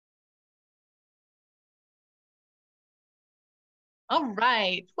All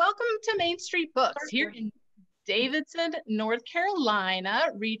right. Welcome to Main Street Books here in Davidson, North Carolina,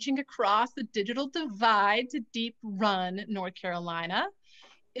 reaching across the digital divide to Deep Run, North Carolina.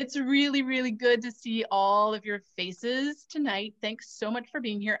 It's really, really good to see all of your faces tonight. Thanks so much for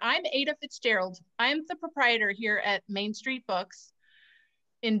being here. I'm Ada Fitzgerald. I'm the proprietor here at Main Street Books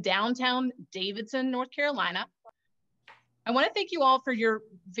in downtown Davidson, North Carolina. I want to thank you all for your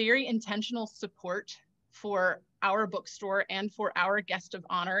very intentional support for our bookstore and for our guest of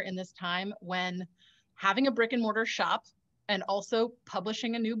honor in this time when having a brick and mortar shop and also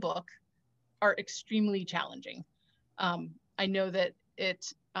publishing a new book are extremely challenging. I know that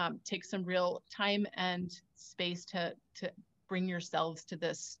it takes some real time and space to bring yourselves to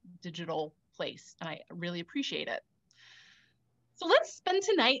this digital place, and I really appreciate it. So let's spend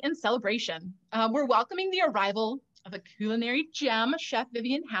tonight in celebration. We're welcoming the arrival of a culinary gem, Chef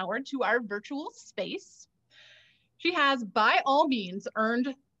Vivian Howard, to our virtual space. She has, by all means,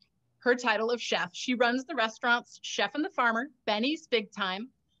 earned her title of chef. She runs the restaurants Chef and the Farmer, Benny's Big Time,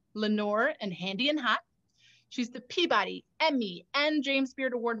 Lenore, and Handy and Hot. She's the Peabody, Emmy, and James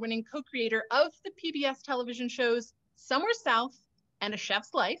Beard Award-winning co-creator of the PBS television shows Somewhere South and A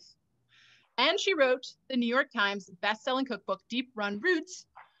Chef's Life. And she wrote the New York Times best-selling cookbook, Deep Run Roots,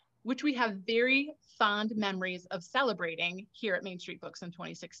 which we have very fond memories of celebrating here at Main Street Books in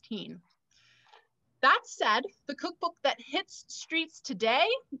 2016. That said, the cookbook that hits streets today,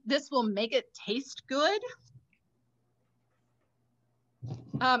 This Will Make It Taste Good,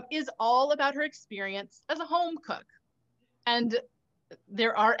 is all about her experience as a home cook. And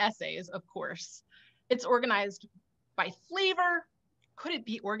there are essays, of course. It's organized by flavor. Could it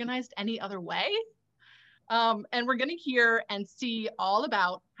be organized any other way? And we're gonna hear and see all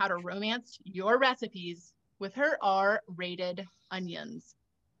about how to romance your recipes with her R-rated onions.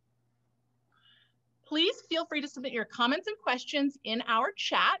 Please feel free to submit your comments and questions in our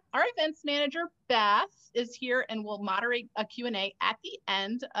chat. Our events manager, Beth, is here and will moderate a Q&A at the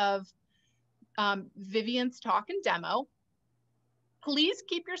end of Vivian's talk and demo. Please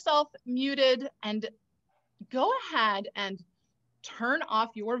keep yourself muted and go ahead and turn off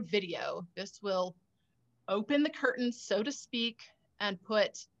your video. This will open the curtain, so to speak, and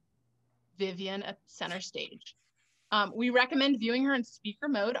put Vivian at center stage. We recommend viewing her in speaker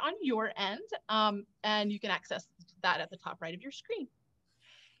mode on your end, and you can access that at the top right of your screen.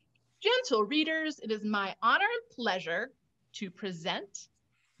 Gentle readers, it is my honor and pleasure to present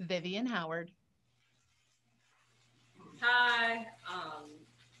Vivian Howard. Hi,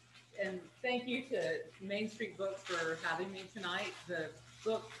 and thank you to Main Street Books for having me tonight. The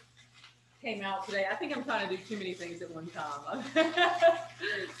book came out today. I think I'm trying to do too many things at one time.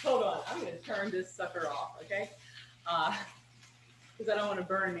 Hold on, I'm going to turn this sucker off, okay? Because I don't want to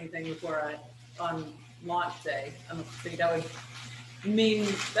burn anything before on launch day. I don't think that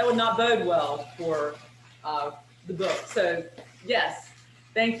would not bode well for the book. So yes,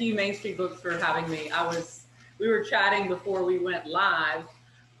 thank you Main Street Books for having me. We were chatting before we went live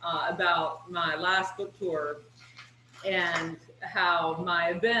about my last book tour and how my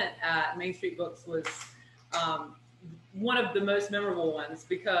event at Main Street Books was one of the most memorable ones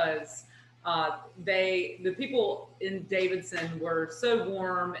because the people in Davidson were so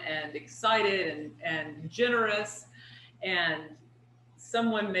warm and excited and generous, and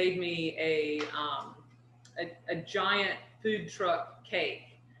someone made me a giant food truck cake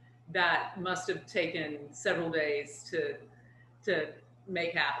that must have taken several days to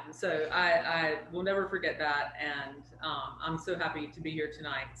make happen. So I will never forget that, and I'm so happy to be here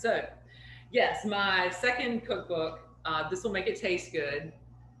tonight. So yes, my second cookbook, This Will Make It Taste Good,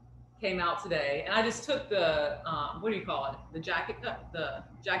 came out today, and I just took the what do you call it? The jacket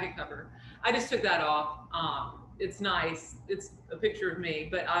cover. I just took that off. It's nice. It's a picture of me,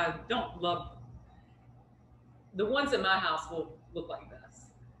 but I don't love the ones at my house will look like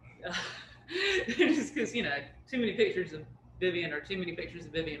this. Just because too many pictures of Vivian or too many pictures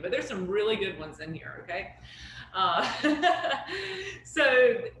of Vivian, but there's some really good ones in here. Okay.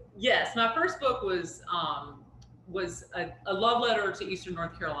 So yes, my first book was a love letter to Eastern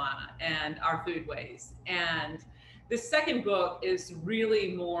North Carolina and our foodways. And this second book is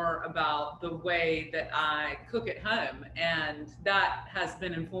really more about the way that I cook at home. And that has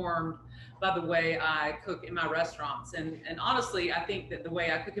been informed by the way I cook in my restaurants. And honestly, I think that the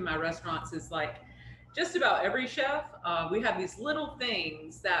way I cook in my restaurants is like just about every chef. We have these little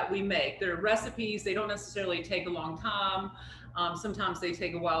things that we make. They're recipes. They don't necessarily take a long time. Sometimes they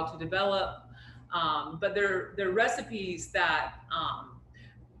take a while to develop. But they're recipes that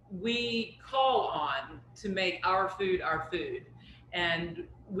we call on to make our food. And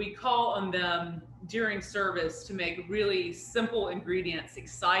we call on them during service to make really simple ingredients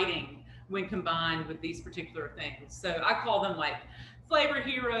exciting when combined with these particular things. So I call them like flavor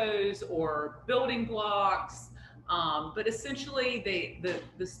heroes or building blocks. But essentially,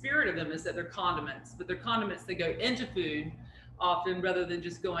 the spirit of them is that they're condiments, but they're condiments that go into food often rather than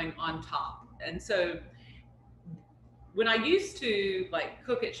just going on top. And so when I used to like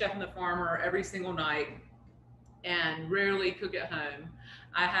cook at Chef and the Farmer every single night and rarely cook at home,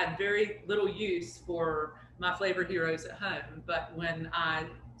 I had very little use for my flavor heroes at home. But when I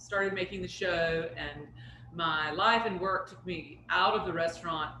started making the show and my life and work took me out of the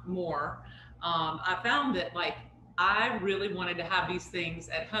restaurant more, I found that like I really wanted to have these things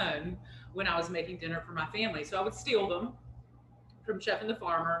at home when I was making dinner for my family. So I would steal them from Chef and the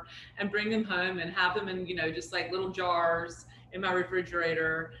Farmer and bring them home and have them in, just like little jars in my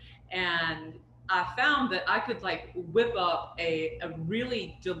refrigerator. And I found that I could like whip up a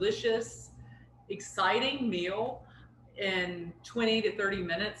really delicious, exciting meal in 20 to 30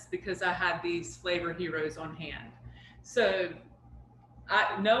 minutes because I had these flavor heroes on hand. So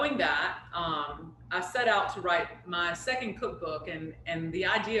knowing that, I set out to write my second cookbook, and the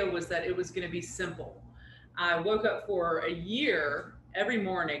idea was that it was going to be simple. I woke up for a year every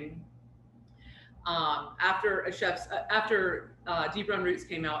morning after Deep Run Roots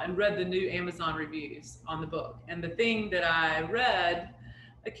came out and read the new Amazon reviews on the book. And the thing that I read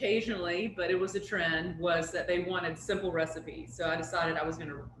occasionally, but it was a trend, was that they wanted simple recipes. So I decided I was going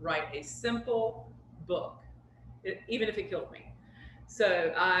to write a simple book, even if it killed me.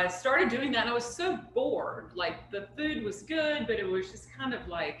 So I started doing that, and I was so bored. Like the food was good, but it was just kind of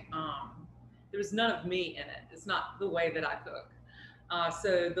like there was none of me in it. It's not the way that I cook.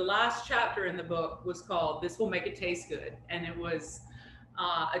 So the last chapter in the book was called "This Will Make It Taste Good," and it was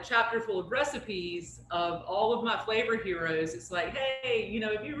a chapter full of recipes of all of my flavor heroes. It's like, hey,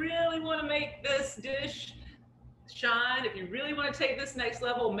 if you really want to make this dish shine, if you really want to take this next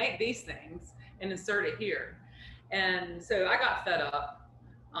level, make these things and insert it here. And so I got fed up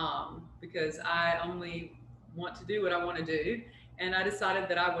because I only want to do what I want to do. And I decided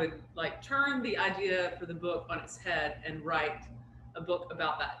that I would like turn the idea for the book on its head and write a book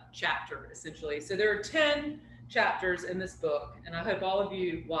about that chapter, essentially. So there are 10 chapters in this book, and I hope all of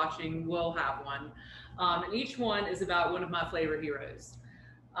you watching will have one. And each one is about one of my flavor heroes.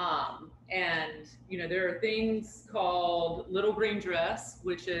 And, there are things called Little Green Dress,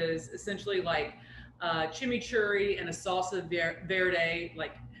 which is essentially like chimichurri and a salsa verde,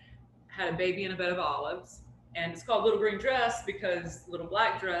 like had a baby in a bed of olives. And it's called Little Green Dress because little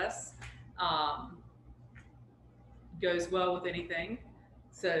black dress goes well with anything.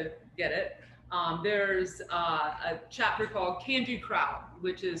 So get it. There's a chapter called Can Do Kraut,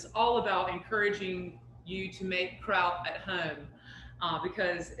 which is all about encouraging you to make kraut at home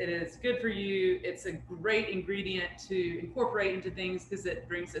because it is good for you. It's a great ingredient to incorporate into things because it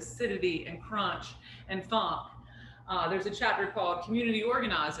brings acidity and crunch and funk. There's a chapter called Community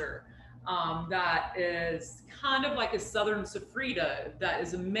Organizer that is kind of like a Southern sofrito that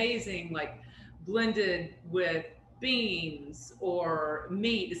is amazing, like blended with beans or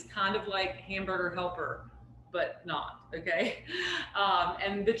meat. Is kind of like Hamburger Helper, but not, okay?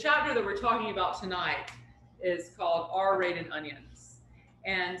 And the chapter that we're talking about tonight is called R-rated onions.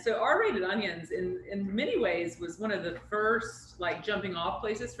 And so R-rated onions in many ways was one of the first like jumping off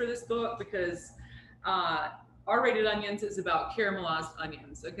places for this book because R-rated onions is about caramelized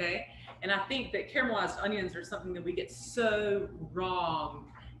onions, okay? And I think that caramelized onions are something that we get so wrong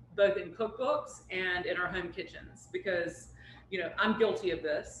both in cookbooks and in our home kitchens because, I'm guilty of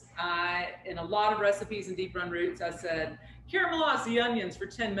this. In a lot of recipes in Deep Run Roots, I said, caramelize the onions for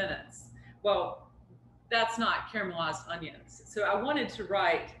 10 minutes. Well, that's not caramelized onions. So I wanted to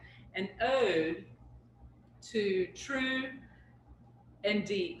write an ode to true and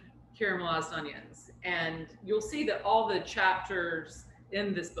deep caramelized onions. And you'll see that all the chapters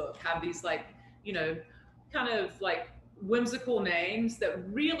in this book have these like, kind of like whimsical names that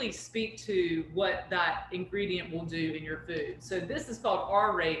really speak to what that ingredient will do in your food. So this is called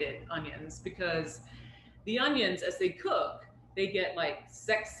R-rated onions because the onions, as they cook, they get like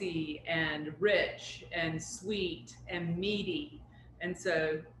sexy and rich and sweet and meaty. And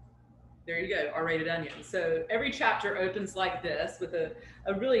so there you go, R-rated onions. So every chapter opens like this with a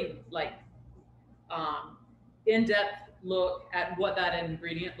really like in-depth look at what that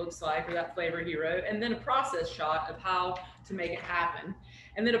ingredient looks like or that flavor hero, and then a process shot of how to make it happen.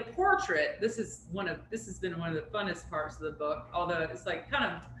 And then a portrait. This has been one of the funnest parts of the book, although it's like kind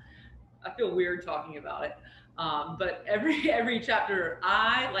of, I feel weird talking about it. But every chapter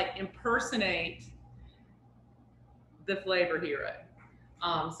I like impersonate the flavor hero.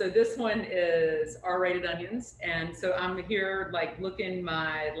 So this one is R-rated onions, and so I'm here like looking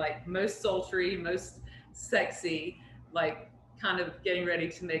my like most sultry, most sexy, like kind of getting ready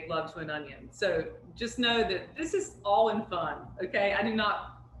to make love to an onion. So just know that this is all in fun, okay? I do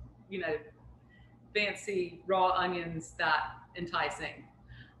not, you know, fancy raw onions that enticing,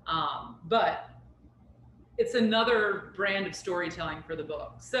 but it's another brand of storytelling for the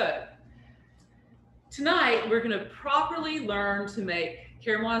book. So tonight, we're going to properly learn to make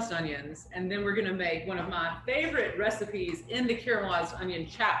caramelized onions, and then we're going to make one of my favorite recipes in the caramelized onion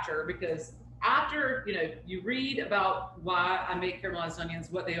chapter, because after you read about why I make caramelized onions,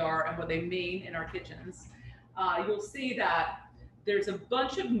 what they are and what they mean in our kitchens, you'll see that there's a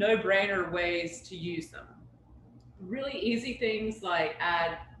bunch of no-brainer ways to use them. Really easy things like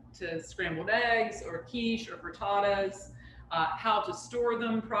add to scrambled eggs or quiche or frittatas, how to store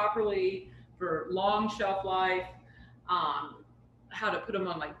them properly for long shelf life, how to put them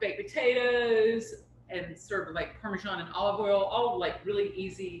on like baked potatoes and serve with like Parmesan and olive oil, all like really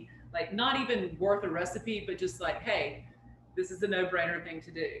easy, like not even worth a recipe, but just like, hey, this is a no-brainer thing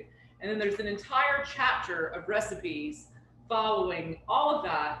to do. And then there's an entire chapter of recipes following all of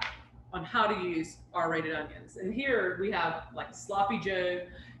that on how to use R-rated onions. And here we have like sloppy Joe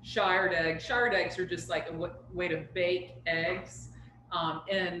shired eggs. Shired eggs are just like a way to bake eggs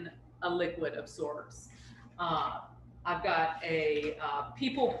in a liquid of sorts. I've got a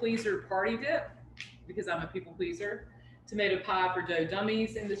people pleaser party dip, because I'm a people pleaser. Tomato pie for dough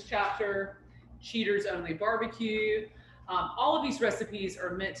dummies in this chapter. Cheaters only barbecue. All of these recipes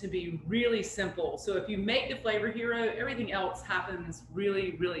are meant to be really simple. So if you make the flavor hero, everything else happens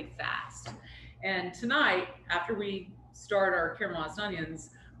really, really fast. And tonight, after we start our caramelized onions,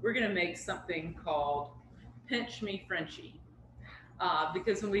 we're gonna make something called Pinch Me Frenchie.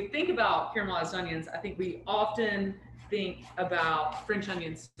 Because when we think about caramelized onions, I think we often think about French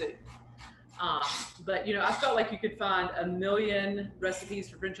onion soup. But I felt like you could find a million recipes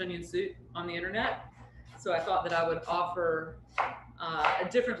for French onion soup on the internet. So I thought that I would offer a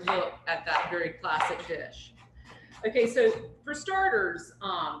different look at that very classic dish. Okay, so for starters,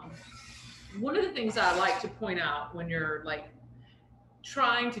 one of the things I like to point out when you're like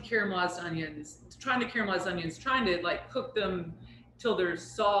trying to caramelize onions, trying to like cook them till they're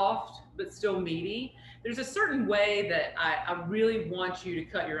soft but still meaty, there's a certain way that I really want you to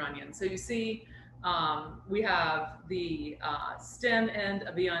cut your onion. So you see, we have the stem end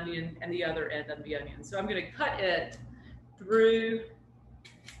of the onion and the other end of the onion. So I'm going to cut it through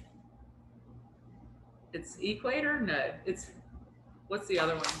its equator. No, it's, what's the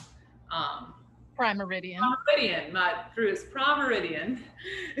other one? Prime meridian. Through its prime meridian.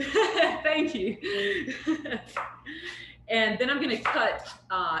 Thank you. And then I'm going to cut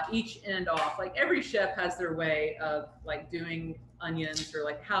each end off. Like every chef has their way of like doing onions or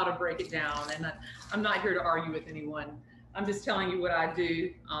like how to break it down. And I'm not here to argue with anyone. I'm just telling you what I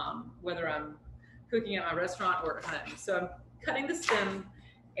do, whether I'm cooking at my restaurant or at home. So I'm cutting the stem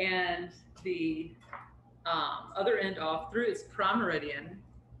and the other end off through its prime meridian,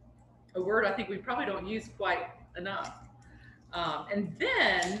 a word I think we probably don't use quite enough. And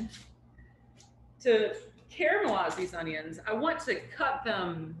then to caramelize these onions, I want to cut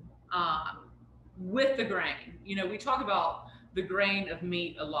them with the grain. We talk about the grain of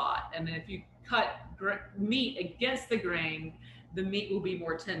meat a lot, and then if you cut meat against the grain, the meat will be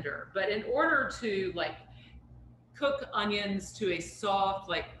more tender. But in order to like cook onions to a soft,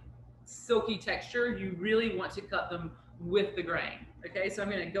 like silky texture, you really want to cut them with the grain. Okay, so I'm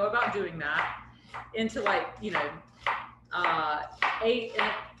going to go about doing that into like 8 of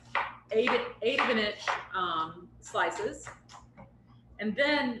an inch slices, and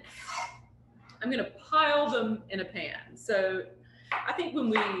then I'm going to pile them in a pan. So I think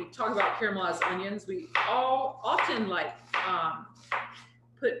when we talk about caramelized onions, we all often like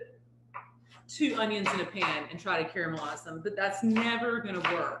put 2 onions in a pan and try to caramelize them, but that's never going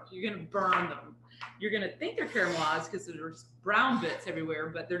to work. You're going to burn them. You're going to think they're caramelized because there's brown bits everywhere,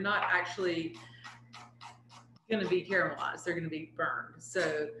 but they're not actually going to be caramelized. They're going to be burned.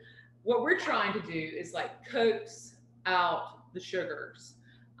 So what we're trying to do is like coax out the sugars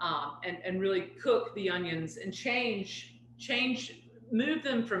and really cook the onions and move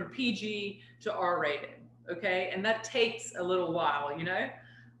them from PG to R-rated. Okay, and that takes a little while.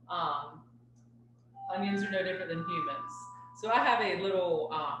 Onions are no different than humans. So I have a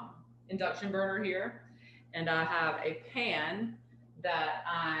little induction burner here, and I have a pan that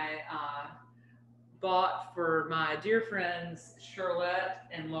I bought for my dear friends Charlotte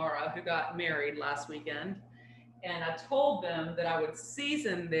and Laura, who got married last weekend. And I told them that I would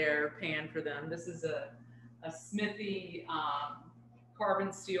season their pan for them. This is a Smithy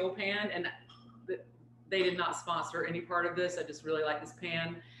carbon steel pan, and they did not sponsor any part of this. I just really like this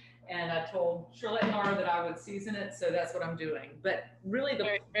pan. And I told Charlotte and Nara that I would season it, so that's what I'm doing. But really,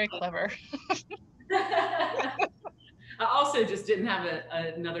 Very, very clever. I also just didn't have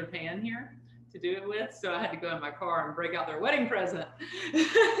another pan here to do it with, so I had to go in my car and break out their wedding present.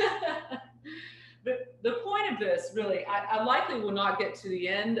 The point of this, really, I likely will not get to the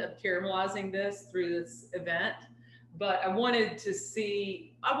end of caramelizing this through this event, but I wanted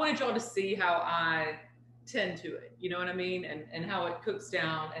y'all to see how I tend to it, you know what I mean? And how it cooks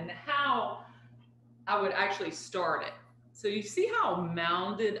down and how I would actually start it. So you see how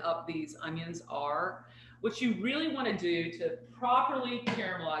mounded up these onions are? What you really want to do to properly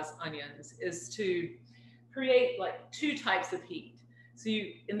caramelize onions is to create like 2 types of heat. So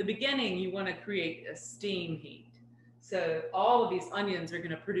in the beginning, you want to create a steam heat. So all of these onions are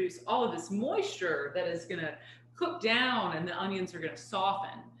going to produce all of this moisture that is going to cook down, and the onions are going to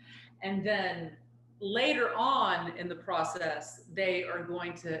soften. And then later on in the process, they are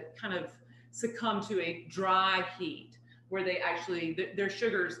going to kind of succumb to a dry heat where they actually, their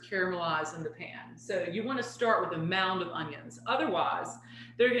sugars caramelize in the pan. So you want to start with a mound of onions. Otherwise,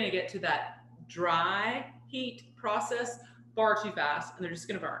 they're going to get to that dry heat process far too fast, and they're just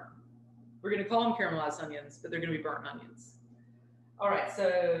going to burn. We're going to call them caramelized onions, but they're going to be burnt onions. All right,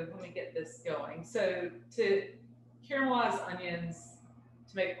 so let me get this going. So to caramelize onions,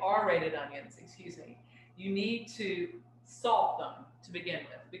 to make R-rated onions, excuse me, you need to salt them to begin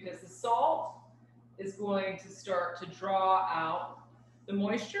with, because the salt is going to start to draw out the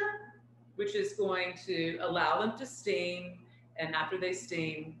moisture, which is going to allow them to steam, and after they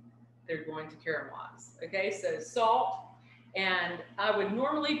steam, they're going to caramelize. Okay, so salt, and I would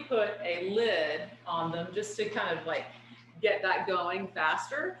normally put a lid on them just to kind of like get that going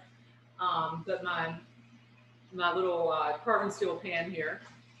faster, but my little carbon steel pan here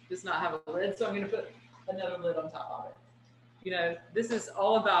does not have a lid, so I'm going to put another lid on top of it. You know, this is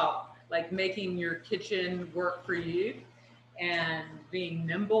all about like making your kitchen work for you and being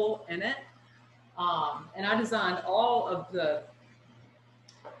nimble in it. And I designed all of the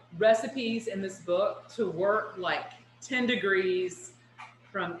recipes in this book to work like 10 degrees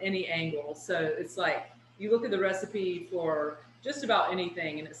from any angle. So it's like you look at the recipe for just about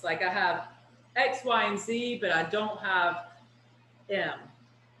anything, and it's like I have X, Y, and Z, but I don't have M.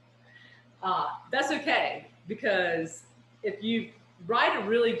 That's okay, because if you write a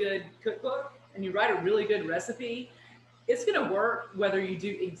really good cookbook and you write a really good recipe, it's going to work whether you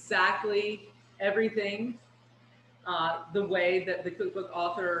do exactly everything the way that the cookbook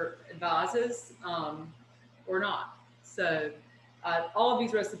author advises or not. So all of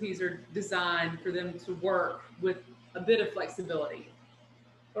these recipes are designed for them to work with a bit of flexibility.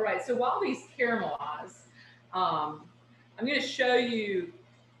 All right, so while these caramelize, I'm going to show you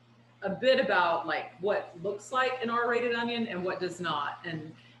a bit about like what looks like an R-rated onion and what does not,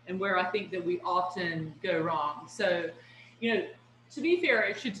 and where I think that we often go wrong. So, you know, to be fair,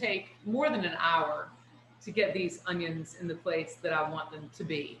 it should take more than an hour to get these onions in the place that I want them to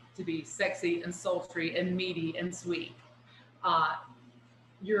be sexy and sultry and meaty and sweet.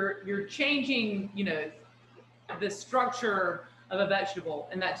 You're changing, you know, the structure of a vegetable,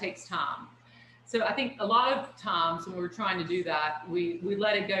 and that takes time. So I think a lot of times when we're trying to do that, we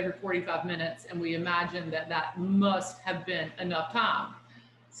let it go for 45 minutes and we imagine that that must have been enough time.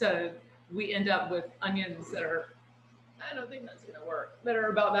 So we end up with onions that are, I don't think that's gonna work, that are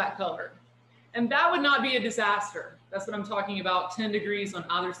about that color. And that would not be a disaster. That's what I'm talking about, 10 degrees on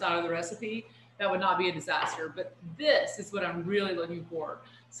either side of the recipe. That would not be a disaster. But this is what I'm really looking for.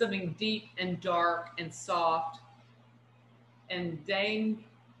 Something deep and dark and soft and dang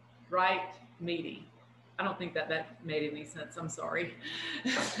right meaty. I don't think that made any sense. I'm sorry.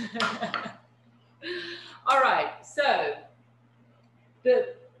 All right. So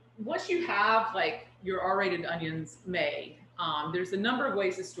once you have like your R-rated onions made, there's a number of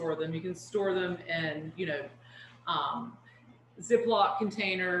ways to store them. You can store them in, you know, Ziploc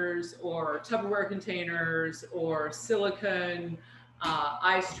containers or Tupperware containers or silicone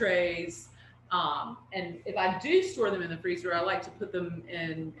ice trays. And if I do store them in the freezer, I like to put them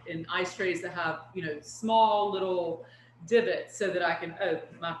in ice trays that have, you know, small little divots so that I can, oh,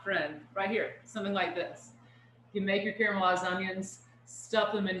 my friend, right here, something like this. You make your caramelized onions,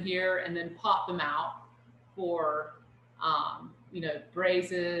 stuff them in here, and then pop them out for, you know,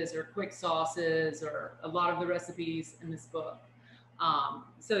 braises or quick sauces or a lot of the recipes in this book.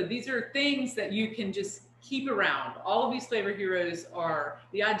 So these are things that you can just keep around. All of these flavor heroes are,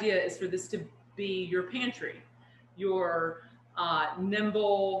 the idea is for this to be your pantry, your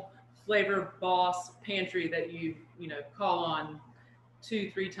nimble flavor boss pantry that you know, call on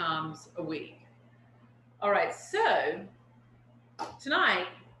 2-3 times a week. All right, so tonight,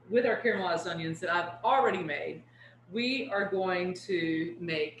 with our caramelized onions that I've already made, we are going to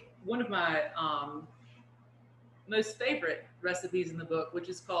make one of my most favorite recipes in the book, which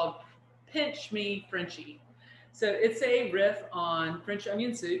is called Pinch Me Frenchie. So it's a riff on French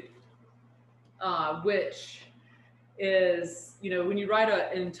onion soup, which is, you know, when you write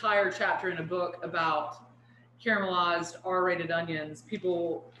an entire chapter in a book about caramelized R-rated onions,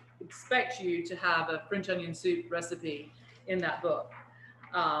 people expect you to have a French onion soup recipe in that book.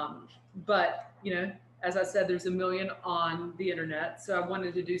 But, you know, as I said, there's a million on the internet, so I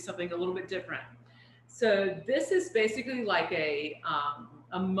wanted to do something a little bit different. So this is basically like a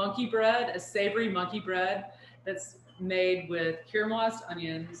monkey bread, a savory monkey bread that's made with caramelized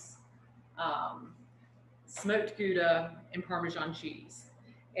onions, smoked Gouda, and Parmesan cheese.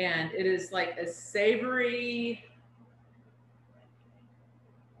 And it is like a savory,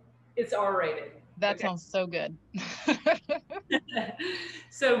 it's R-rated. That sounds so good.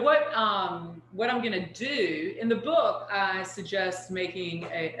 So what I'm going to do in the book, I suggest making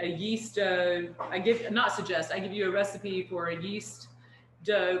a yeast dough. I give you a recipe for a yeast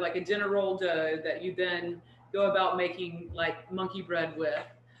dough, like a dinner roll dough that you then go about making like monkey bread with.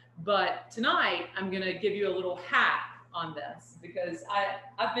 But tonight I'm going to give you a little hack on this, because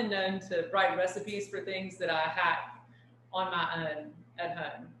I've been known to write recipes for things that I hack on my own at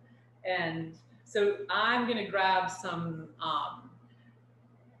home. And so I'm going to grab some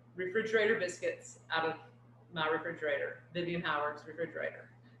refrigerator biscuits out of my refrigerator, Vivian Howard's refrigerator.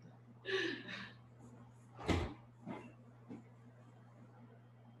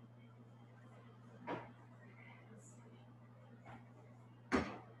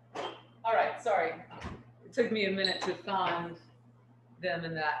 All right, sorry. It took me a minute to find them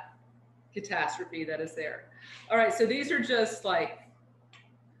in that catastrophe that is there. All right, so these are just like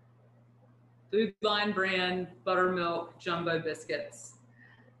Food Line brand buttermilk jumbo biscuits.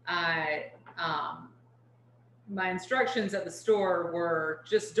 My instructions at the store were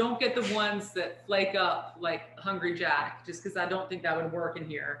just don't get the ones that flake up like Hungry Jack, just because I don't think that would work in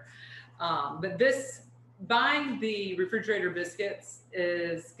here. But buying the refrigerator biscuits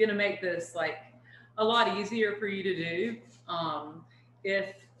is going to make this like a lot easier for you to do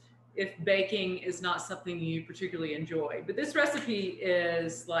if baking is not something you particularly enjoy. But this recipe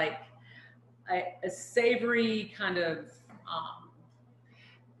is like a savory kind of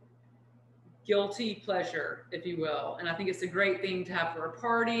guilty pleasure, if you will. And I think it's a great thing to have for a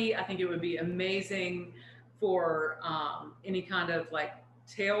party. I think it would be amazing for any kind of like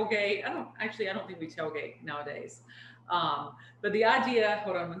tailgate. I don't think we tailgate nowadays. But the idea,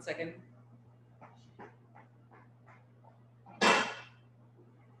 hold on one second.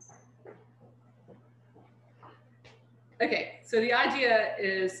 Okay, so the idea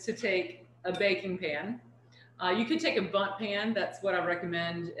is to take a baking pan. You could take a bundt pan. That's what I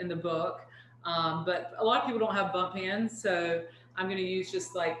recommend in the book. But a lot of people don't have bundt pans, so I'm going to use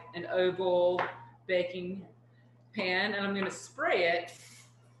just like an oval baking pan, and I'm going to spray it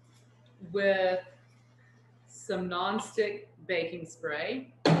with some nonstick baking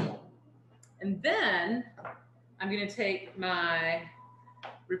spray. And then I'm going to take my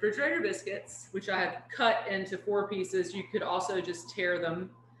refrigerator biscuits, which I have cut into 4 pieces. You could also just tear them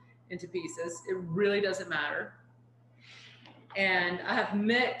into pieces. It really doesn't matter. And I have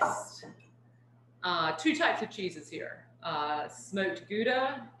mixed 2 types of cheeses here, smoked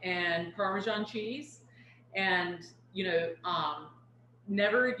Gouda and Parmesan cheese. And, you know,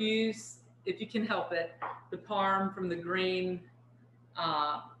 never use, if you can help it, the Parm from the green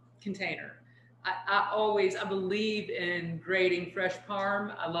container. I believe in grating fresh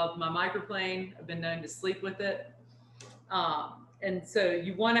Parm. I love my microplane. I've been known to sleep with it. And so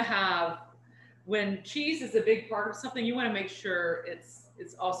you want to have, when cheese is a big part of something, you want to make sure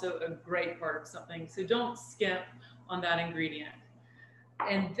it's also a great part of something. So don't skimp on that ingredient.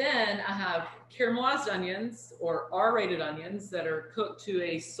 And then I have caramelized onions or R-rated onions that are cooked to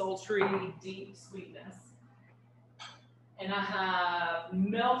a sultry, deep sweetness. And I have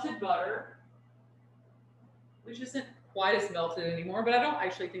melted butter, which isn't quite as melted anymore, but I don't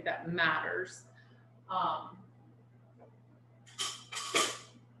actually think that matters.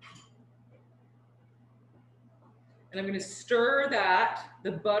 And I'm going to stir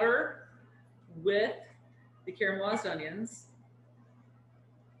the butter with the caramelized onions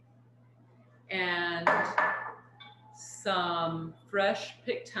and some fresh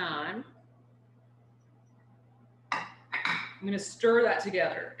picked thyme. I'm going to stir that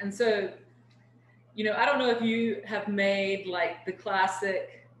together. And so, you know, I don't know if you have made like the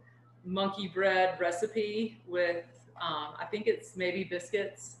classic monkey bread recipe with I think it's maybe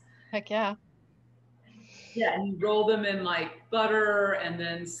biscuits. Heck yeah. Yeah, and you roll them in like butter and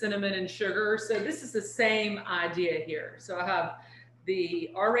then cinnamon and sugar. So this is the same idea here. So I have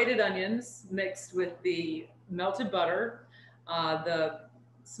the R-rated onions mixed with the melted butter, the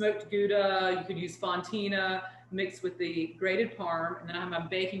smoked Gouda, you could use Fontina, mixed with the grated Parm, and then I have my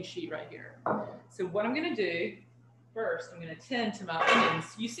baking sheet right here. So what I'm gonna do first, I'm gonna tend to my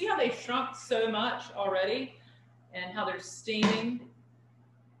onions. You see how they've shrunk so much already and how they're steaming?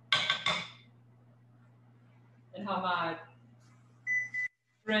 And how my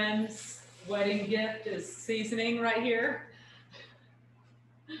friend's wedding gift is seasoning right here.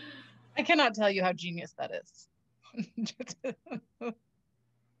 I cannot tell you how genius that is. Well,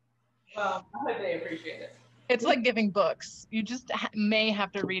 I hope they appreciate it. It's like giving books. You just may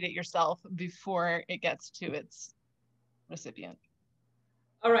have to read it yourself before it gets to its recipient.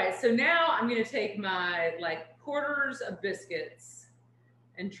 All right, so now I'm going to take my like quarters of biscuits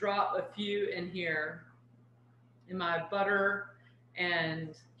and drop a few in here in my butter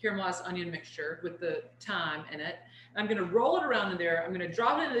and caramelized onion mixture with the thyme in it. I'm going to roll it around in there. I'm going to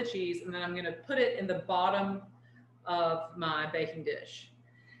drop it into the cheese, and then I'm going to put it in the bottom of my baking dish.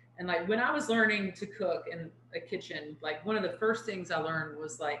 And like when I was learning to cook in a kitchen, like one of the first things I learned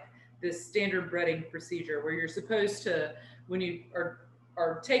was like this standard breading procedure where you're supposed to, when you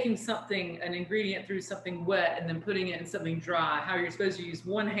are taking something, an ingredient through something wet and then putting it in something dry, how you're supposed to use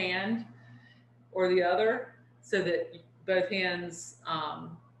one hand or the other so that both hands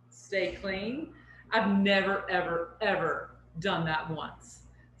stay clean. I've never, ever, ever done that once.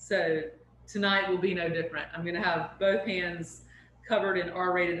 So tonight will be no different. I'm going to have both hands covered in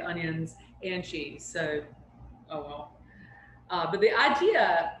R-rated onions and cheese. So, oh well. But the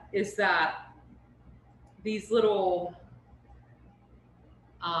idea is that these little,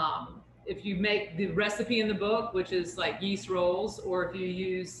 if you make the recipe in the book, which is like yeast rolls, or if you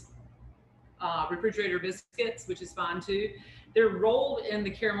use refrigerator biscuits, which is fine too, they're rolled in the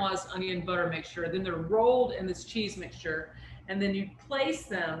caramelized onion butter mixture, then they're rolled in this cheese mixture, and then you place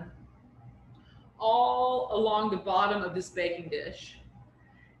them all along the bottom of this baking dish,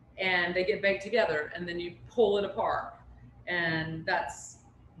 and they get baked together, and then you pull it apart. And that's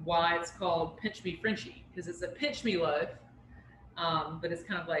why it's called Pinch Me Frenchie, because it's a pinch me loaf, but it's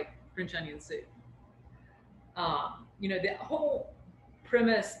kind of like French onion soup. You know, the whole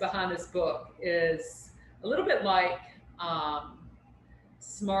premise behind this book is a little bit like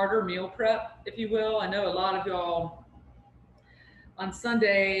smarter meal prep, if you will. I know a lot of y'all on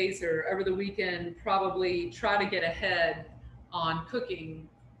Sundays or over the weekend probably try to get ahead on cooking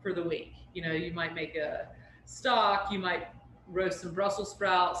for the week. You know, you might make a stock, you might roast some Brussels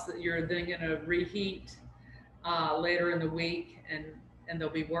sprouts that you're then going to reheat later in the week, and they'll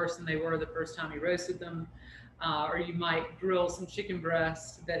be worse than they were the first time you roasted them. Or you might grill some chicken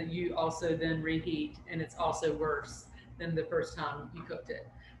breast that you also then reheat, and it's also worse than the first time you cooked it.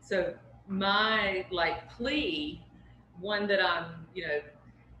 So my like plea, one that I'm, you know,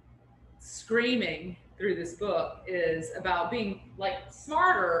 screaming through this book, is about being like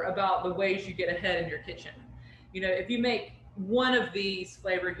smarter about the ways you get ahead in your kitchen. You know, if you make one of these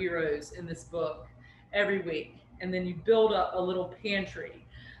flavor heroes in this book every week, and then you build up a little pantry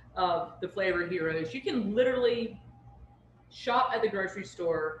of the flavor heroes, you can literally shop at the grocery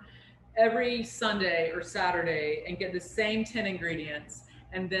store every Sunday or Saturday and get the same 10 ingredients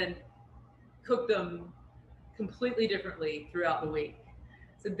and then cook them completely differently throughout the week.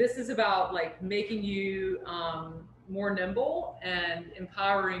 So this is about like making you more nimble and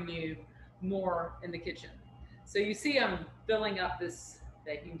empowering you more in the kitchen. So you see I'm filling up this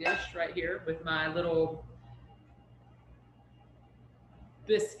baking dish right here with my little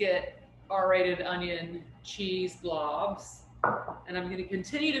biscuit R-rated onion cheese blobs, and I'm going to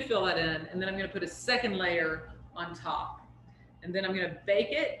continue to fill that in, and then I'm going to put a second layer on top, and then I'm going to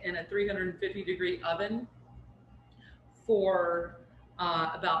bake it in a 350-degree oven for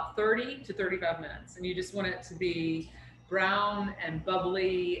about 30 to 35 minutes. And you just want it to be brown and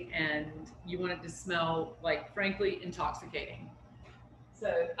bubbly, and you want it to smell like, frankly, intoxicating.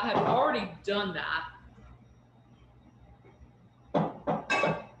 So I have already done that.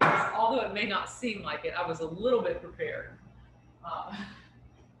 Although it may not seem like it, I was a little bit prepared.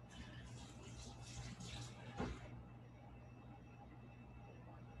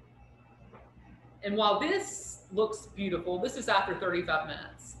 And while this looks beautiful, this is after 35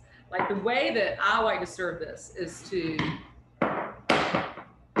 minutes. Like the way that I like to serve this is to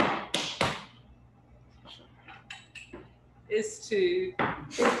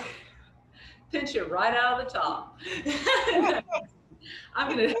pinch it right out of the top. I'm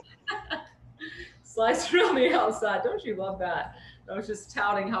gonna slice around the outside. Don't you love that? I was just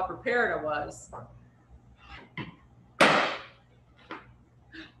touting how prepared I was.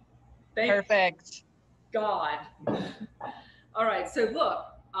 Perfect. God. All right, so look,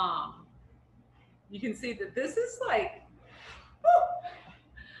 you can see that this is like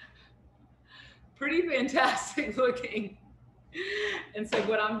pretty fantastic looking. And so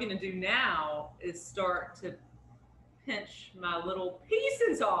what I'm gonna do now is start to pinch my little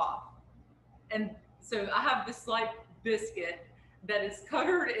pieces off. And so I have this like biscuit that is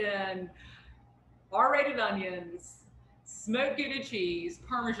covered in R-rated onions, smoked Gouda cheese,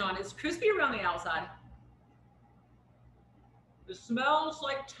 Parmesan. It's crispy around the outside. It smells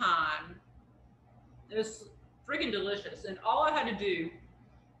like thyme. It's freaking delicious. And all I had to do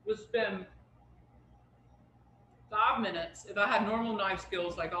was spend 5 minutes. If I had normal knife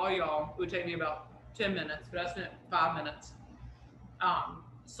skills like all y'all, it would take me about 10 minutes, but I spent 5 minutes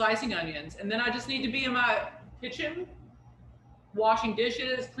slicing onions. And then I just need to be in my kitchen, washing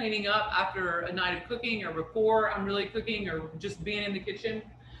dishes, cleaning up after a night of cooking or before I'm really cooking, or just being in the kitchen,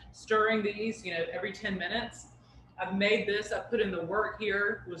 stirring these, every 10 minutes. I've made this, I put in the work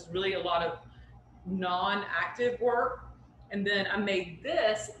here, was really a lot of non-active work. And then I made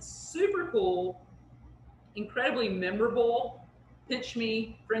this super cool, incredibly memorable pinch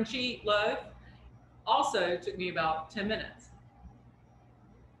me Frenchie loaf. Also took me about 10 minutes.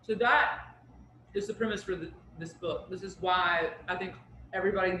 So that is the premise for this book. This is why I think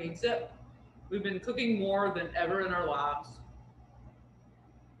everybody needs it. We've been cooking more than ever in our lives.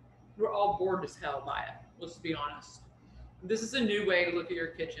 We're all bored as hell by it, let's be honest. This is a new way to look at your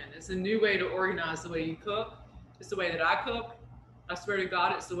kitchen. It's a new way to organize the way you cook. It's the way that I cook. I swear to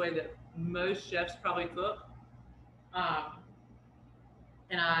God, it's the way that most chefs probably cook.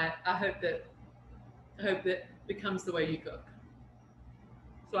 And I hope that becomes the way you cook.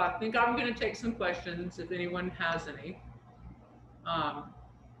 So I think I'm going to take some questions if anyone has any. I'm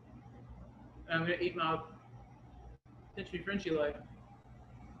going to eat my pinch me Frenchie loaf.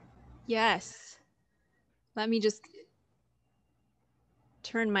 Yes. Let me just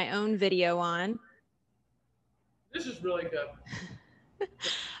turn my own video on. This is really good.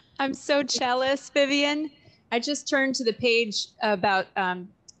 I'm so jealous, Vivian. I just turned to the page about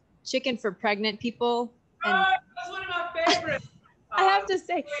chicken for pregnant people. And that's one of my favorites. I have to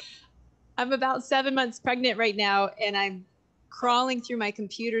say, I'm about 7 months pregnant right now, and I'm crawling through my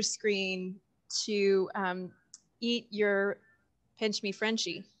computer screen to eat your pinch me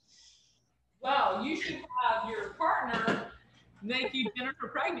Frenchie. Wow, you should have your partner make you dinner for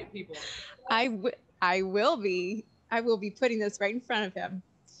pregnant people. I will be. I will be putting this right in front of him.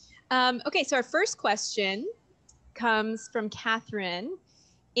 Okay, so our first question comes from Catherine.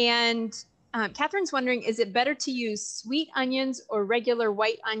 And Catherine's wondering, is it better to use sweet onions or regular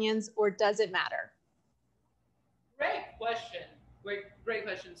white onions, or does it matter? Great question. Great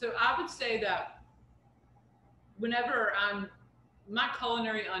question. So I would say that whenever my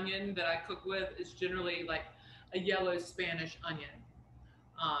culinary onion that I cook with is generally like a yellow Spanish onion.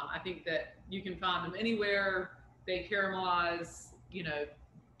 I think that you can find them anywhere. They caramelize,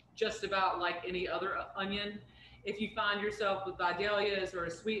 just about like any other onion. If you find yourself with vidalias or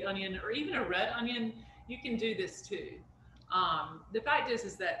a sweet onion or even a red onion, you can do this too. The fact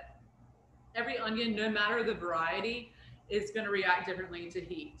is that every onion, no matter the variety, is going to react differently to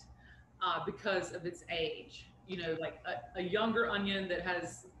heat because of its age. Like a younger onion that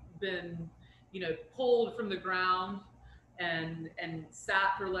has been, pulled from the ground and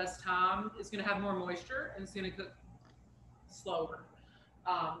sat for less time is going to have more moisture and it's going to cook slower.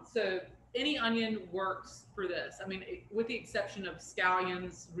 So any onion works for this. I mean, with the exception of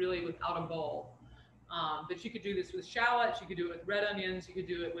scallions, really without a bulb. But you could do this with shallots, you could do it with red onions, you could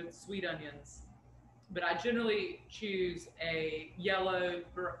do it with sweet onions. But I generally choose a yellow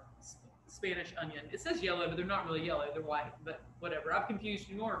Spanish onion. It says yellow, but they're not really yellow, they're white, but whatever. I've confused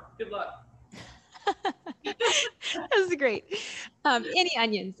you more. Good luck. That's great. Any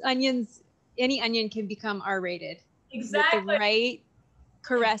onion can become R-rated. Exactly. With the right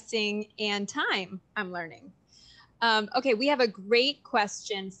caressing and time, I'm learning. Okay, we have a great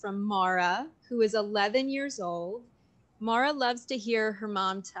question from Mara, who is 11 years old. Mara loves to hear her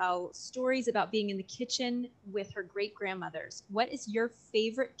mom tell stories about being in the kitchen with her great-grandmothers. What is your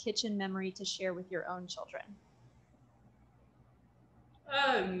favorite kitchen memory to share with your own children?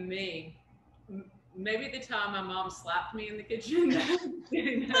 Oh, me. Maybe the time my mom slapped me in the kitchen. No.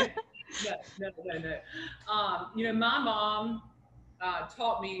 My mom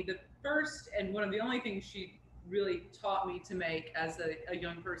taught me the first and one of the only things she really taught me to make as a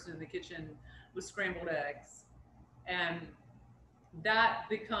young person in the kitchen was scrambled eggs. And that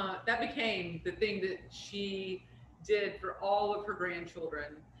became the thing that she did for all of her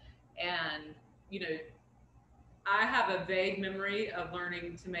grandchildren. And you know, I have a vague memory of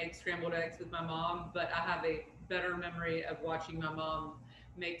learning to make scrambled eggs with my mom, but I have a better memory of watching my mom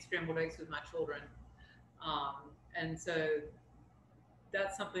make scrambled eggs with my children. Um, and so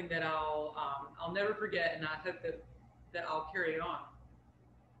that's something that I'll never forget, and I hope that I'll carry it on.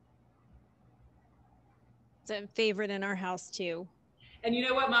 It's a favorite in our house too. And you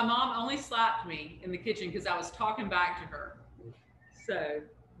know what? My mom only slapped me in the kitchen because I was talking back to her. So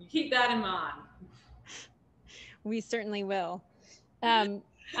you keep that in mind. We certainly will. I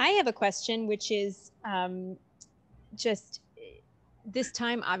have a question, which is just this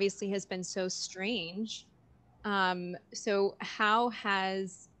time obviously has been so strange. So how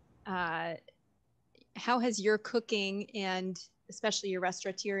has your cooking and especially your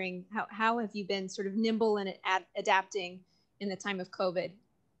restaurateering, how have you been sort of nimble and adapting in the time of COVID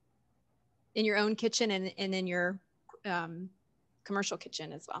in your own kitchen and in your commercial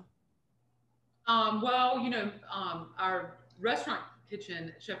kitchen as well? Well, our restaurant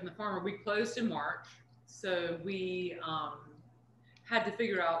kitchen, Chef and the Farmer, we closed in March. So we had to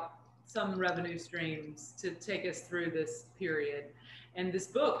figure out some revenue streams to take us through this period. And this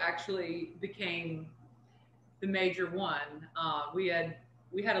book actually became the major one. We had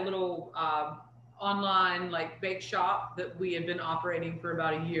a little online like bake shop that we had been operating for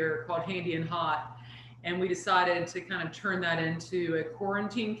about a year called Handy and Hot, and we decided to kind of turn that into a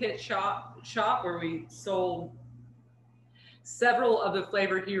quarantine kit shop where we sold several of the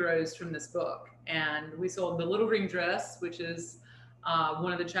flavor heroes from this book. And we sold the Little Green Dress, which is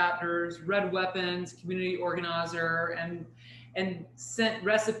one of the chapters, Red Weapons, Community Organizer, and sent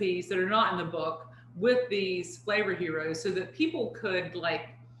recipes that are not in the book with these flavor heroes so that people could like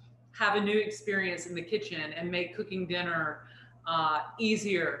have a new experience in the kitchen and make cooking dinner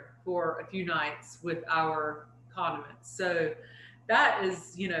easier for a few nights with our condiments. So that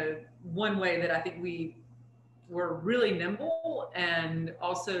is, one way that I think we were really nimble and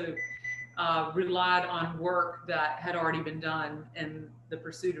also relied on work that had already been done in the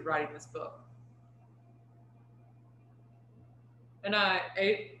pursuit of writing this book. And I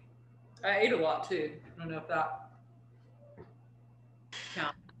ate a lot too. I don't know if that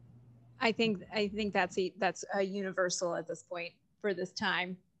counts. I think that's a universal at this point for this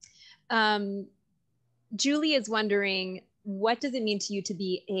time. Julie is wondering, what does it mean to you to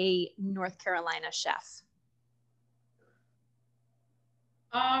be a North Carolina chef?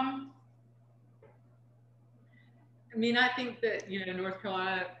 I mean, I think that, North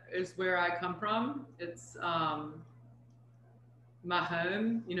Carolina is where I come from. It's my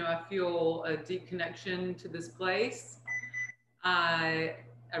home. I feel a deep connection to this place. I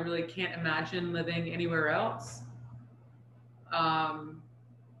really can't imagine living anywhere else.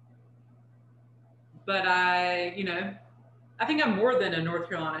 But I think I'm more than a North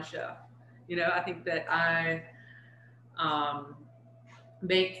Carolina chef. I think that I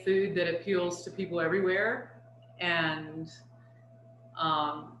make food that appeals to people everywhere, and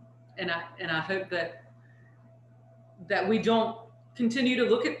I hope that we don't continue to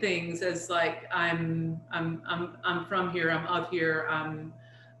look at things as like I'm from here, I'm of here, I'm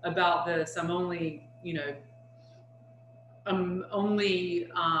about this, I'm only I'm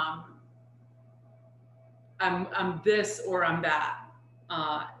this or I'm that,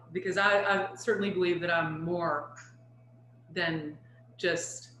 because I certainly believe that I'm more than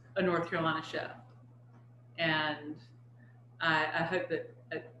just a North Carolina chef, and I hope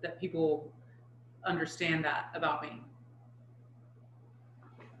that people understand that about me.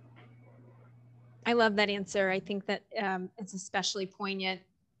 I love that answer. I think that it's especially poignant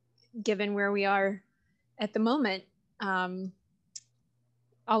given where we are at the moment all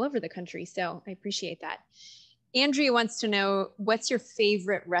over the country. So I appreciate that. Andrea wants to know, what's your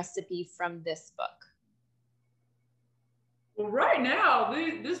favorite recipe from this book? Well, right now,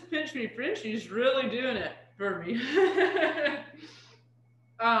 this Pinch Me Frenchie is really doing it for me.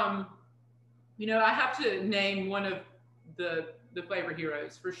 I have to name one of the flavor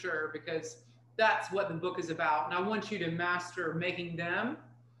heroes for sure, because that's what the book is about. And I want you to master making them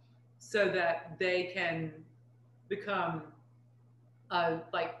so that they can become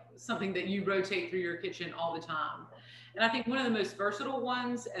like something that you rotate through your kitchen all the time. And I think one of the most versatile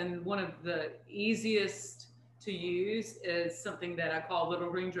ones and one of the easiest to use is something that I call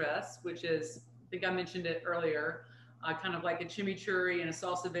Little Green Dress, which is, I think I mentioned it earlier, kind of like a chimichurri and a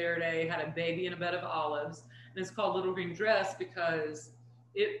salsa verde, had a baby in a bed of olives. And it's called Little Green Dress because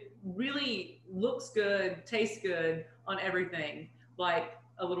it really looks good, tastes good on everything, like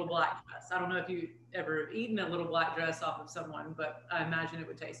a little black dress. I don't know if you've ever eaten a little black dress off of someone, but I imagine it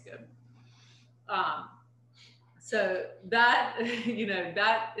would taste good. So that,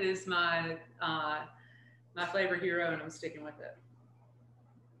 that is my my flavor hero, and I'm sticking with it.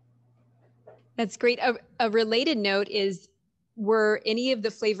 That's great. A related note is, did any of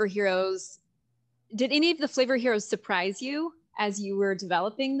the flavor heroes surprise you as you were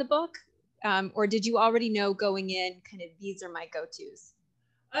developing the book? Or did you already know going in kind of, these are my go-tos?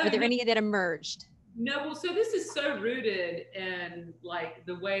 Were there any that emerged? No, well, so this is so rooted in like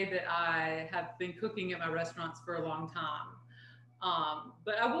the way that I have been cooking at my restaurants for a long time.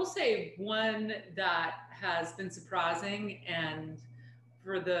 But I will say one that has been surprising, and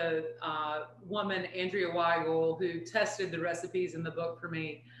for the woman, Andrea Weigel, who tested the recipes in the book for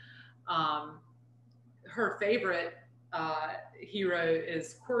me, her favorite hero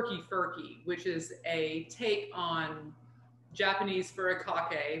is Quirky Furky, which is a take on Japanese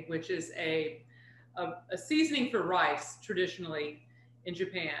furikake, which is a seasoning for rice traditionally in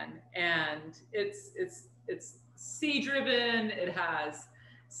Japan, and it's sea driven. It has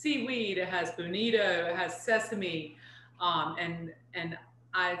seaweed, it has bonito, it has sesame, and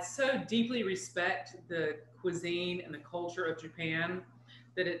I so deeply respect the cuisine and the culture of Japan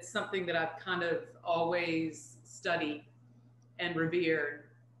that it's something that I've kind of always studied and revered.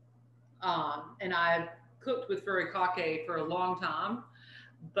 And I've cooked with furikake for a long time,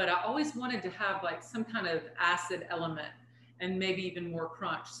 but I always wanted to have like some kind of acid element and maybe even more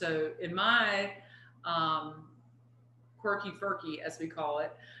crunch. So in my quirky furky, as we call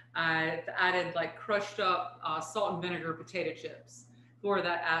it, I've added like crushed up salt and vinegar potato chips for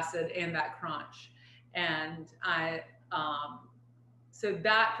that acid and that crunch. And so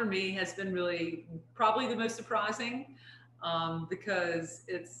that for me has been really probably the most surprising, because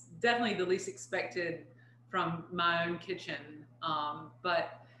it's definitely the least expected from my own kitchen.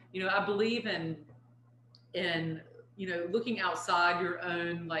 But I believe in looking outside your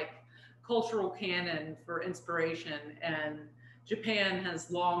own like cultural canon for inspiration, and Japan has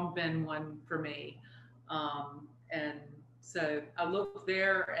long been one for me. And so I looked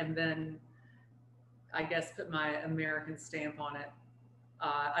there, and then I guess put my American stamp on it.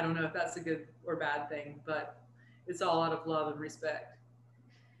 I don't know if that's a good or bad thing, but it's all out of love and respect.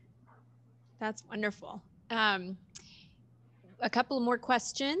 That's wonderful. A couple more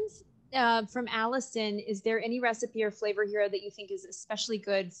questions from Allison. Is there any recipe or flavor hero that you think is especially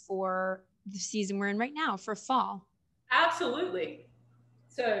good for the season we're in right now, for fall? Absolutely.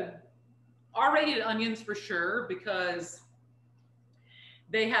 So R-rated onions for sure, because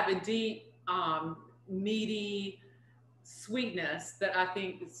they have a deep, meaty sweetness that I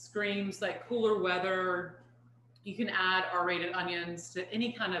think screams like cooler weather. You can add R-rated onions to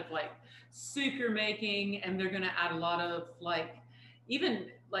any kind of like soup you're making, and they're going to add a lot of like even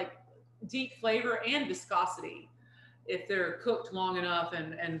like deep flavor and viscosity if they're cooked long enough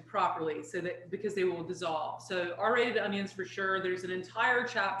and properly, so that because they will dissolve. So R-rated onions for sure. There's an entire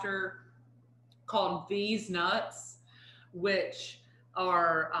chapter called These Nuts, which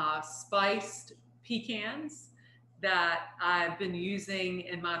are spiced pecans that I've been using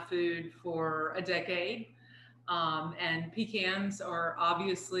in my food for a decade. And pecans are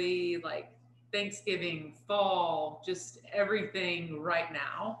obviously like Thanksgiving, fall, just everything right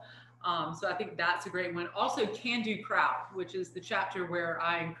now. So I think that's a great one. Also, can-do kraut, which is the chapter where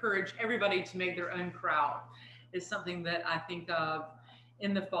I encourage everybody to make their own kraut, is something that I think of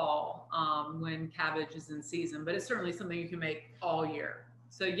in the fall when cabbage is in season, but it's certainly something you can make all year.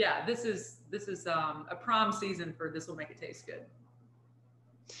 So yeah, this is a prime season for This Will Make It Taste Good.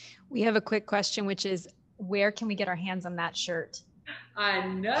 We have a quick question, which is, where can we get our hands on that shirt? I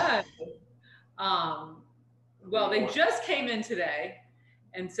know. Well, they just came in today,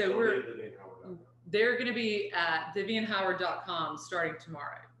 and so they're going to be at vivianhoward.com starting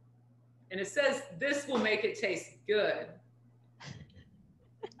tomorrow. And it says, "This will make it taste good."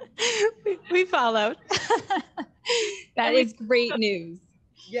 We followed. That is great news.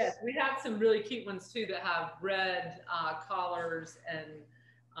 Yes, we have some really cute ones too that have red collars and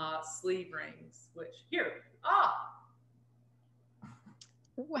sleeve rings, which here,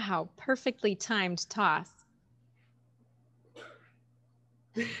 Wow, perfectly timed toss.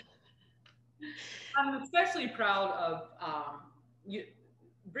 I'm especially proud of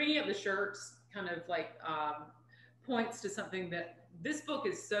bringing up the shirts, kind of like points to something that this book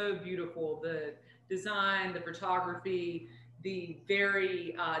is so beautiful. The design, the photography, the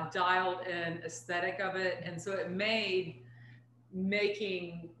very dialed in aesthetic of it. And so it made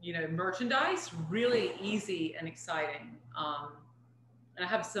making, merchandise really easy and exciting. And I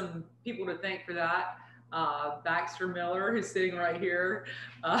have some people to thank for that. Baxter Miller, who's sitting right here,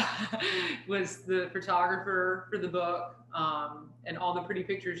 uh, was the photographer for the book, and all the pretty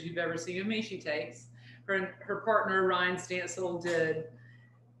pictures you've ever seen of me she takes. Her partner, Ryan Stansel, did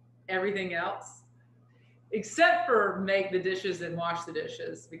everything else except for make the dishes and wash the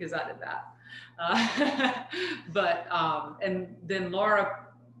dishes, because I did that. And then Laura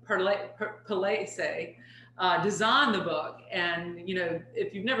Palese designed the book. And, you know,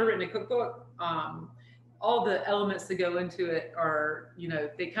 if you've never written a cookbook, all the elements that go into it are, you know,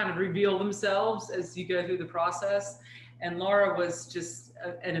 they kind of reveal themselves as you go through the process. And Laura was just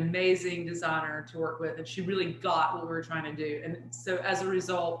an amazing designer to work with, and she really got what we were trying to do. And so as a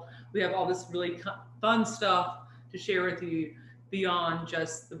result, we have all this really fun stuff to share with you beyond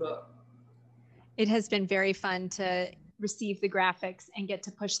just the book. It has been very fun to receive the graphics and get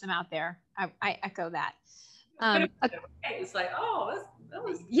to push them out there. I echo that. It's like, oh, that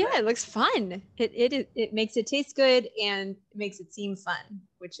was yeah, it looks fun. It makes it taste good and makes it seem fun,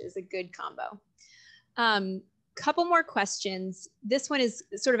 which is a good combo. Couple more questions. This one is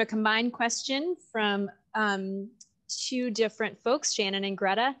sort of a combined question from two different folks, Shannon and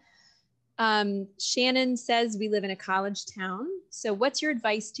Greta. Shannon says, we live in a college town. So what's your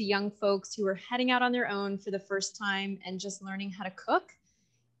advice to young folks who are heading out on their own for the first time and just learning how to cook?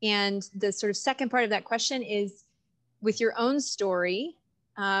 And the sort of second part of that question is, with your own story,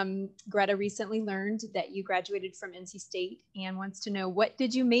 Greta recently learned that you graduated from NC State and wants to know, what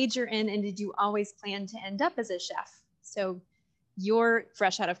did you major in, and did you always plan to end up as a chef? So your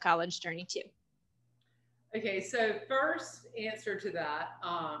fresh out of college journey too. Okay, so first answer to that,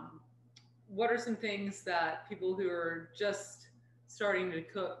 what are some things that people who are just starting to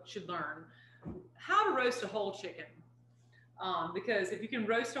cook should learn? How to roast a whole chicken. Because if you can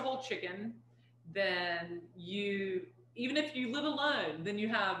roast a whole chicken, then even if you live alone, then you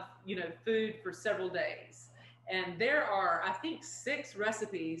have, you know, food for several days. And there are, I think, 6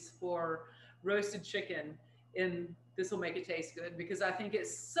 recipes for roasted chicken in This Will Make It Taste Good, because I think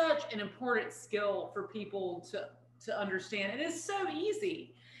it's such an important skill for people to understand. And it's so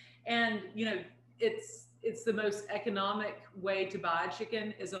easy. And, you know, it's the most economic way to buy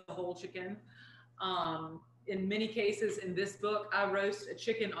chicken is a whole chicken. In many cases in this book, I roast a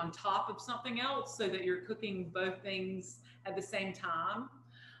chicken on top of something else so that you're cooking both things at the same time.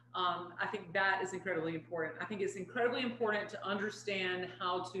 I think that is incredibly important. I think it's incredibly important to understand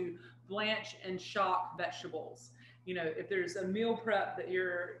how to blanch and shock vegetables. You know, if there's a meal prep that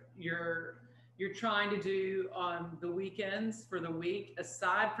you're trying to do on the weekends for the week,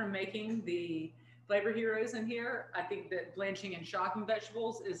 aside from making the flavor heroes in here, I think that blanching and shocking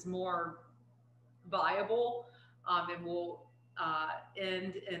vegetables is more viable and will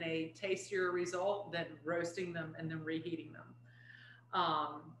end in a tastier result than roasting them and then reheating them.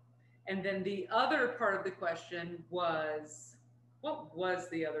 And then the other part of the question was, what was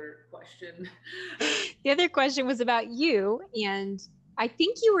the other question? The other question was about you, and I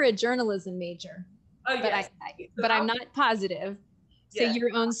think you were a journalism major. Oh, yes. But I'm not positive. So yes.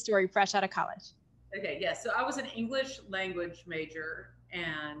 Your own story fresh out of college. Okay, yes. So I was an English language major,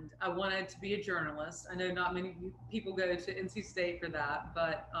 and I wanted to be a journalist. I know not many people go to NC State for that,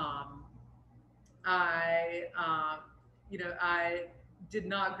 but I did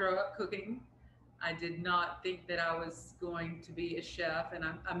not grow up cooking. I did not think that I was going to be a chef, and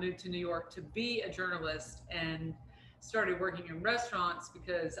I moved to New York to be a journalist and started working in restaurants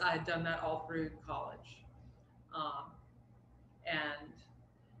because I had done that all through college. And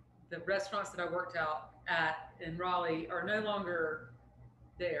the restaurants that I worked out at in Raleigh are no longer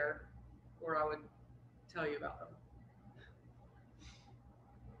there, or I would tell you about them.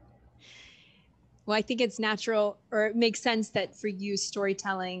 Well, I think it's natural, or it makes sense that for you,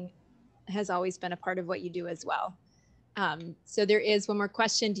 storytelling has always been a part of what you do as well. So there is one more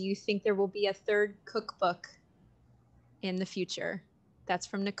question. Do you think there will be a third cookbook in the future? That's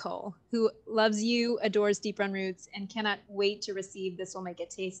from Nicole, who loves you, adores Deep Run Roots, and cannot wait to receive This Will Make It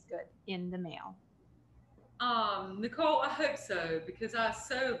Taste Good in the mail. Nicole, I hope so, because I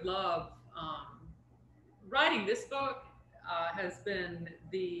so love writing this book. Has been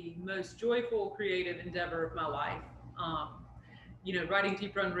the most joyful creative endeavor of my life. You know, writing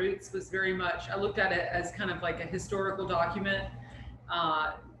Deep Run Roots was very much, I looked at it as kind of like a historical document,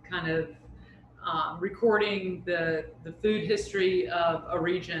 recording the food history of a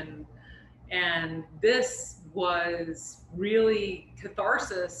region. And this was really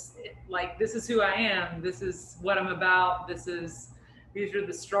catharsis. Like, this is who I am. This is what I'm about. These are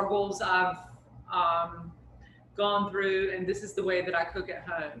the struggles I've gone through, and this is the way that I cook at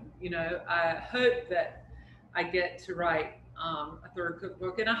home. You know, I hope that I get to write a third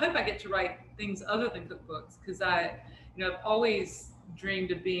cookbook. And I hope I get to write things other than cookbooks, because I've always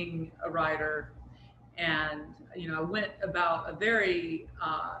dreamed of being a writer. And, I went about a very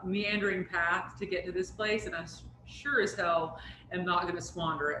meandering path to get to this place, and I sure as hell am not going to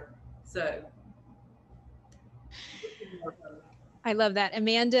squander it. So. I love that.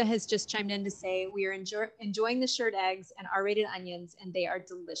 Amanda has just chimed in to say we are enjoying the shirred eggs and R-rated onions, and they are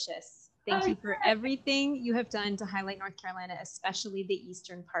delicious. Thank you for everything you have done to highlight North Carolina, especially the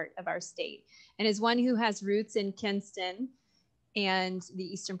eastern part of our state. And as one who has roots in Kinston and the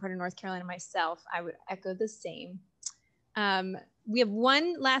eastern part of North Carolina myself, I would echo the same. We have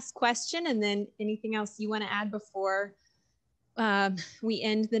one last question, and then anything else you want to add before we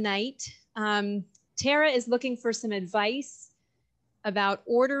end the night. Tara is looking for some advice about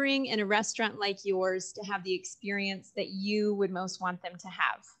ordering in a restaurant like yours to have the experience that you would most want them to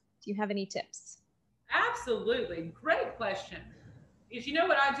have. Do you have any tips? Absolutely. Great question. Is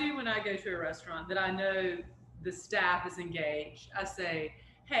what I do when I go to a restaurant that I know the staff is engaged? I say,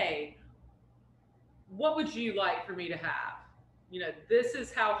 hey, what would you like for me to have? This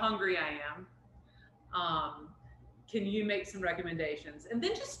is how hungry I am. Can you make some recommendations? And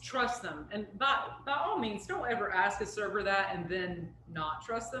then just trust them. And by all means, don't ever ask a server that and then not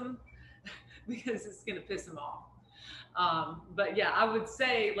trust them, because it's going to piss them off. But yeah, I would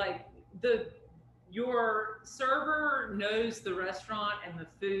say your server knows the restaurant and the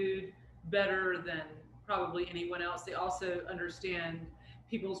food better than probably anyone else. They also understand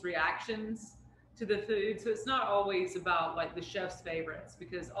people's reactions to the food. So it's not always about the chef's favorites,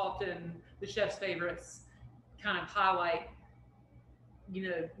 because often the chef's favorites kind of highlight,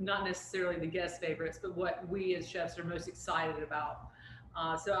 not necessarily the guest favorites, but what we as chefs are most excited about.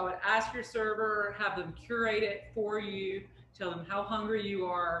 So I would ask your server, have them curate it for you, tell them how hungry you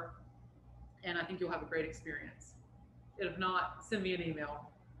are, and I think you'll have a great experience. If not, send me an email.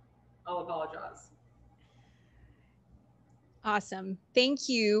 I'll apologize. Awesome. Thank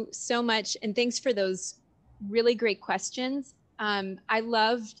you so much. And thanks for those really great questions. I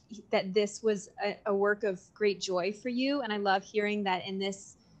loved that this was a work of great joy for you. And I love hearing that in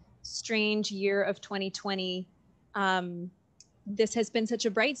this strange year of 2020, this has been such a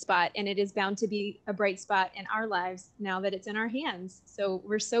bright spot, and it is bound to be a bright spot in our lives now that it's in our hands. So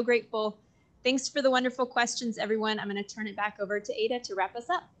we're so grateful. Thanks for the wonderful questions, everyone. I'm going to turn it back over to Ada to wrap us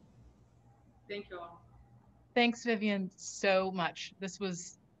up. Thank you all. Thanks, Vivian, so much. This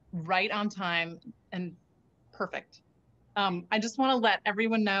was right on time and perfect. I just want to let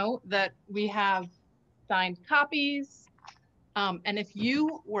everyone know that we have signed copies. And if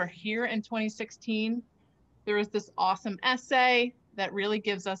you were here in 2016, there was this awesome essay that really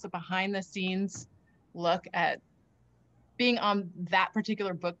gives us a behind the scenes look at being on that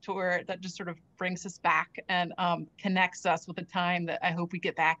particular book tour that just sort of brings us back and connects us with a time that I hope we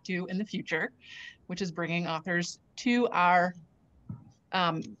get back to in the future, which is bringing authors to our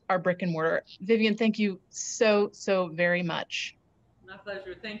brick and mortar. Vivian, thank you so very much. My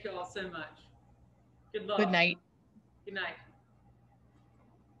pleasure. Thank you all so much. Good luck. Good night. Good night.